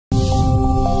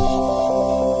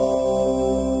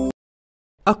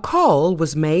A call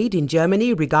was made in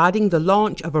Germany regarding the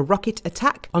launch of a rocket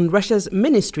attack on Russia's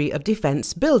Ministry of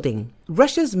Defense building.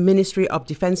 Russia's Ministry of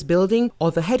Defense building, or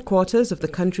the headquarters of the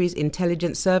country's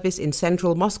intelligence service in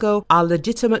central Moscow, are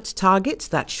legitimate targets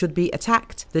that should be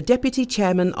attacked, the deputy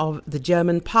chairman of the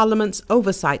German Parliament's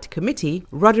Oversight Committee,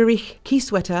 Roderich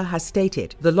Kiesewetter, has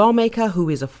stated. The lawmaker, who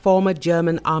is a former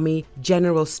German Army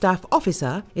General Staff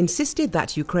officer, insisted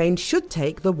that Ukraine should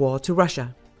take the war to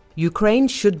Russia. Ukraine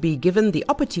should be given the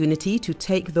opportunity to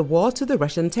take the war to the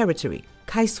Russian territory,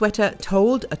 Kiesewetter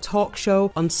told a talk show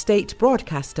on state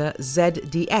broadcaster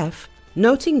ZDF,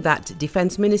 noting that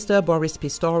Defense Minister Boris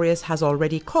Pistorius has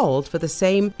already called for the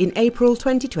same in April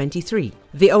 2023.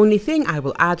 The only thing I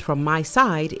will add from my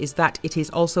side is that it is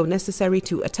also necessary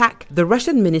to attack the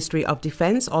Russian Ministry of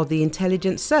Defense or the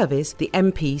intelligence service, the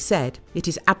MP said. It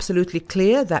is absolutely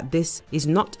clear that this is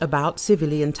not about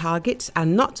civilian targets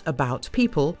and not about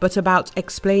people, but about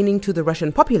explaining to the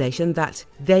Russian population that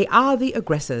they are the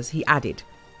aggressors, he added.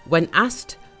 When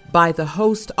asked by the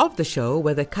host of the show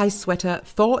whether Kiesewetter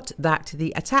thought that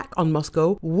the attack on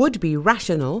Moscow would be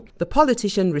rational, the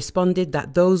politician responded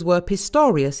that those were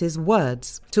Pistorius's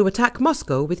words. To attack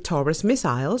Moscow with Taurus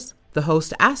missiles? The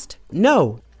host asked.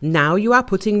 No. Now you are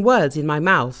putting words in my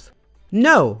mouth.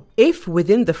 No. If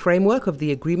within the framework of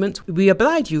the agreement we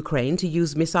oblige Ukraine to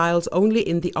use missiles only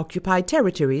in the occupied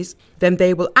territories, then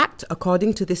they will act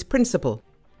according to this principle.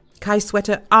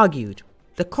 Kiesewetter argued.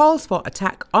 The calls for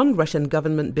attack on Russian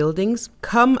government buildings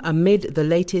come amid the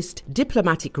latest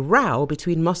diplomatic row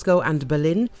between Moscow and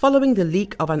Berlin following the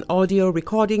leak of an audio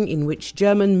recording in which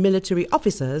German military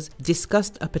officers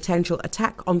discussed a potential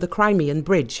attack on the Crimean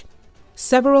bridge.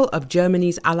 Several of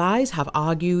Germany's allies have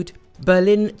argued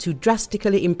Berlin to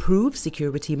drastically improve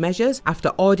security measures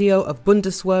after audio of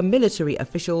Bundeswehr military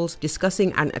officials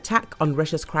discussing an attack on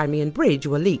Russia's Crimean bridge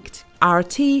were leaked.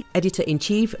 RT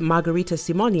editor-in-chief Margarita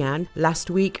Simonian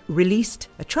last week released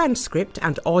a transcript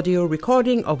and audio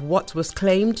recording of what was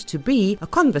claimed to be a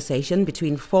conversation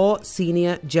between 4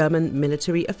 senior German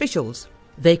military officials.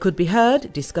 They could be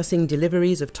heard discussing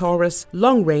deliveries of Taurus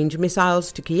long-range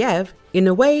missiles to Kiev in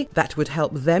a way that would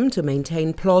help them to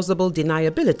maintain plausible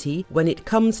deniability when it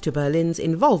comes to Berlin's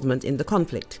involvement in the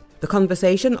conflict. The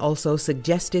conversation also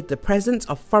suggested the presence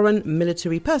of foreign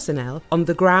military personnel on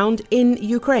the ground in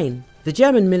Ukraine. The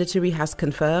German military has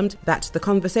confirmed that the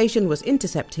conversation was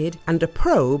intercepted and a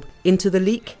probe into the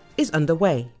leak is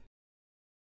underway.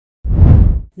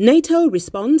 NATO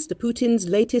responds to Putin's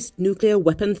latest nuclear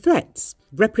weapon threats.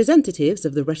 Representatives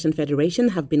of the Russian Federation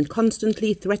have been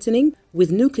constantly threatening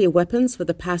with nuclear weapons for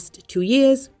the past 2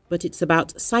 years, but it's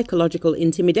about psychological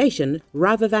intimidation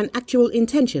rather than actual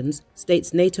intentions,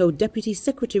 states NATO Deputy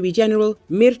Secretary General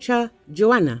Mircea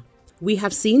Joanna. We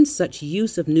have seen such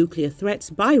use of nuclear threats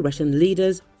by Russian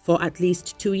leaders for at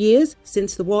least 2 years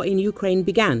since the war in Ukraine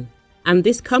began. And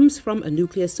this comes from a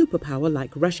nuclear superpower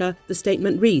like Russia, the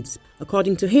statement reads.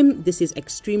 According to him, this is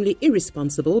extremely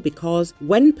irresponsible because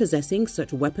when possessing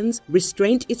such weapons,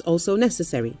 restraint is also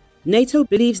necessary. NATO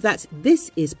believes that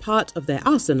this is part of their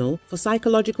arsenal for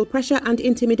psychological pressure and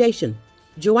intimidation.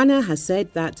 Joanna has said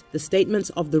that the statements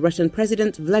of the Russian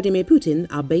President Vladimir Putin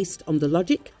are based on the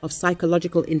logic of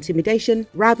psychological intimidation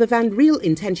rather than real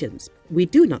intentions. We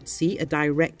do not see a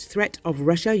direct threat of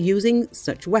Russia using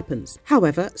such weapons.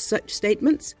 However, such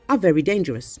statements are very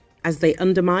dangerous, as they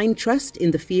undermine trust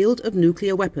in the field of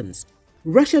nuclear weapons.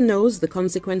 Russia knows the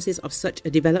consequences of such a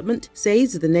development,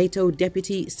 says the NATO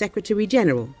Deputy Secretary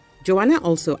General. Joanna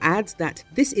also adds that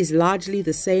this is largely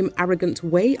the same arrogant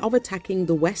way of attacking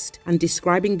the West and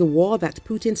describing the war that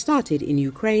Putin started in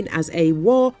Ukraine as a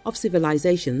war of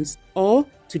civilizations, or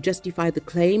to justify the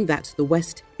claim that the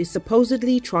West is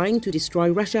supposedly trying to destroy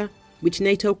Russia, which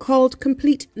NATO called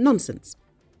complete nonsense.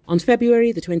 On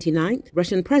February the 29th,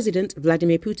 Russian President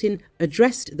Vladimir Putin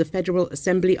addressed the Federal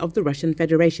Assembly of the Russian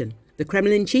Federation. The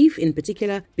Kremlin chief, in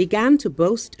particular, began to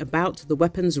boast about the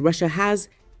weapons Russia has,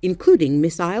 including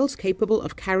missiles capable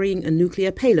of carrying a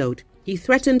nuclear payload. He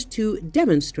threatened to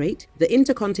demonstrate the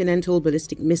intercontinental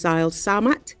ballistic missile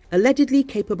Sarmat, allegedly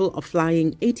capable of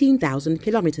flying 18,000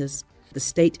 kilometers. The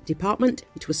State Department,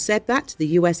 it was said that the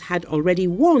US had already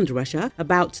warned Russia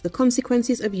about the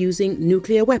consequences of using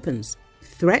nuclear weapons.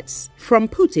 Threats from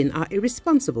Putin are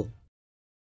irresponsible.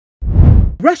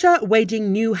 Russia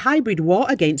waging new hybrid war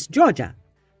against Georgia.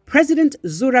 President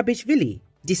Zurabishvili.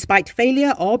 Despite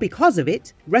failure or because of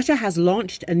it, Russia has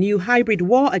launched a new hybrid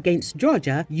war against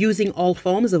Georgia using all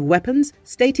forms of weapons,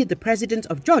 stated the president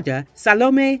of Georgia,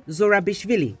 Salome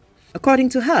Zurabishvili. According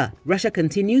to her, Russia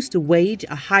continues to wage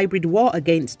a hybrid war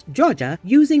against Georgia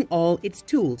using all its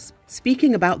tools.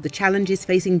 Speaking about the challenges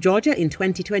facing Georgia in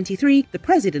 2023, the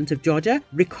president of Georgia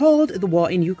recalled the war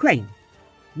in Ukraine.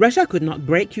 Russia could not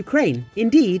break Ukraine.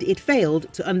 Indeed, it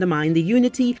failed to undermine the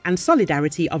unity and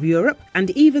solidarity of Europe and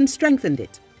even strengthened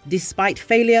it. Despite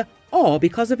failure, or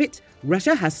because of it,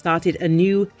 Russia has started a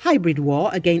new hybrid war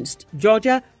against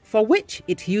Georgia, for which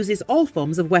it uses all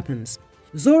forms of weapons.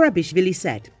 Zorabishvili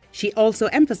said. She also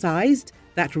emphasized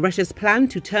that Russia's plan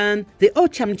to turn the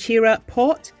Ochamchira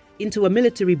port into a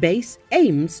military base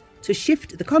aims to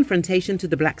shift the confrontation to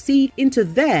the Black Sea into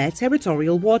their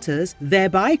territorial waters,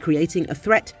 thereby creating a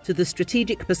threat to the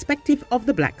strategic perspective of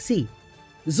the Black Sea.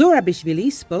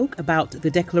 Zorabishvili spoke about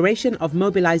the declaration of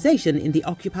mobilization in the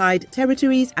occupied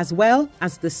territories as well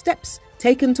as the steps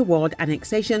taken toward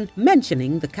annexation,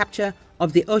 mentioning the capture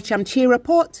of the Ochamchira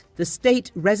port, the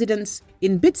state residence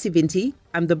in Bitsivinti,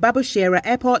 and the Babushera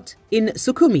airport in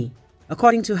Sukhumi.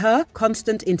 According to her,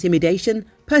 constant intimidation,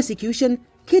 persecution,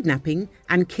 kidnapping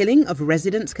and killing of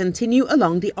residents continue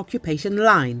along the occupation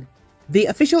line. The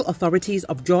official authorities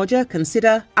of Georgia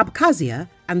consider Abkhazia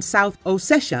and South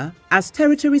Ossetia as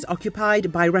territories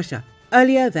occupied by Russia.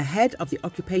 Earlier, the head of the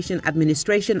occupation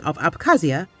administration of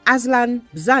Abkhazia, Aslan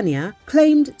Bzania,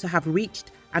 claimed to have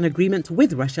reached an agreement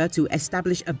with Russia to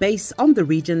establish a base on the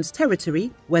region's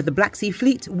territory where the Black Sea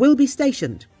Fleet will be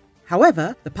stationed.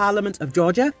 However, the Parliament of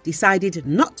Georgia decided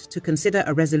not to consider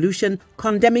a resolution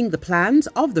condemning the plans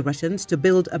of the Russians to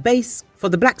build a base for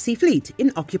the Black Sea Fleet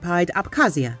in occupied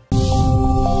Abkhazia.